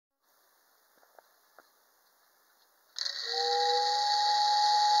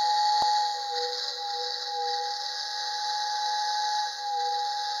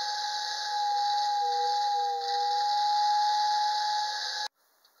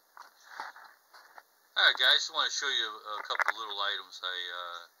Alright guys, I want to show you a couple little items I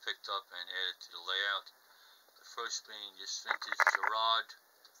picked up and added to the layout. The first being this vintage Girard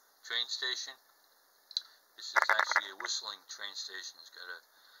train station. This is actually a whistling train station. It's got a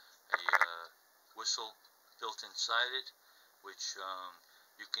whistle built inside it, which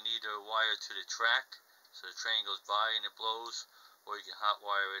you can either wire to the track so the train goes by and it blows, or you can hot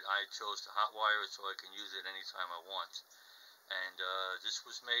wire it. I chose to hot wire it so I can use it anytime I want. And this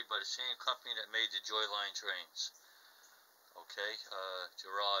was made by the same company that made the Joyline trains. Okay,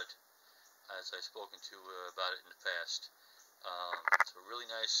 Girard, as I've spoken to about it in the past. It's a really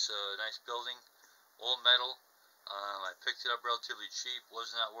nice building, all metal. I picked it up relatively cheap,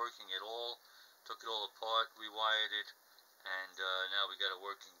 was not working at all. Took it all apart, rewired it, and now we got it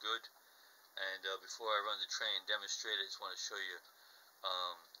working good. And before I run the train and demonstrate it, I just want to show you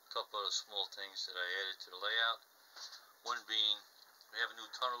a couple other small things that I added to the layout. One being, we have a new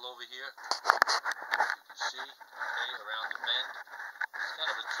tunnel over here, as you can see, okay, around the bend. It's kind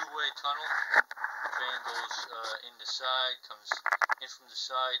of a two-way tunnel. The train goes in the side, comes in from the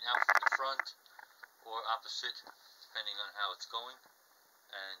side, out from the front, or opposite, depending on how it's going.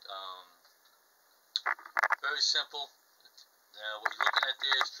 And very simple. Now, what you're looking at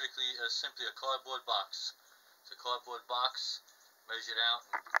there is simply a cardboard box. It's a cardboard box, measured out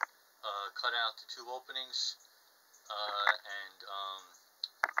and cut out the two openings.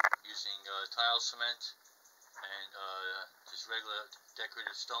 Using tile cement and just regular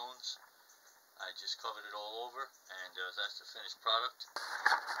decorative stones. I just covered it all over, and that's the finished product.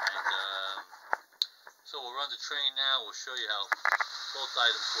 And so we'll run the train now. We'll show you how both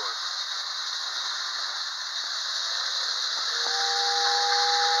items work.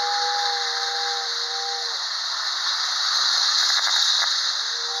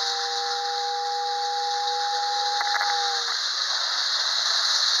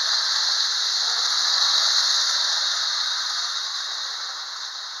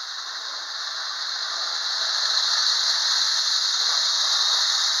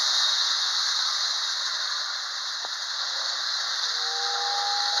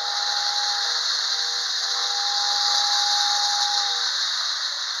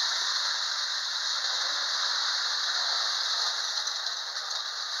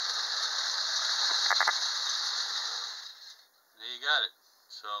 Got it.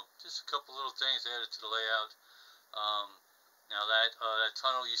 So just a couple little things added to the layout. Now that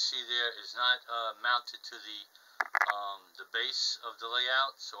tunnel you see there is not mounted to the base of the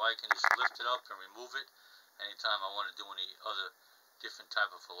layout, so I can just lift it up and remove it anytime I want to do any other different type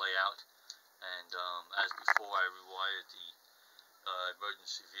of a layout. And as before, I rewired the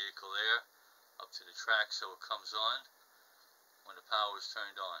emergency vehicle there up to the track so it comes on when the power is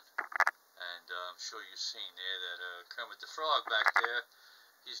turned on. And I'm sure you've seen there that Kermit the Frog back there,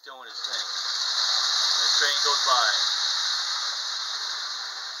 he's doing his thing. And the train goes by.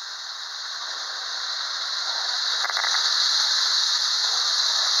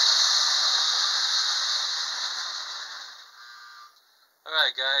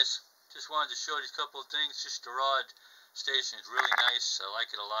 Alright guys, just wanted to show these couple of things. This Girard station is really nice. I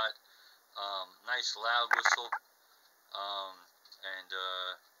like it a lot. Nice loud whistle.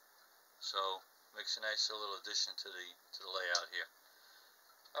 So makes a nice little addition to the layout here.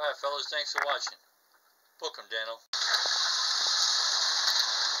 Alright fellas, thanks for watching. Book 'em, Dano.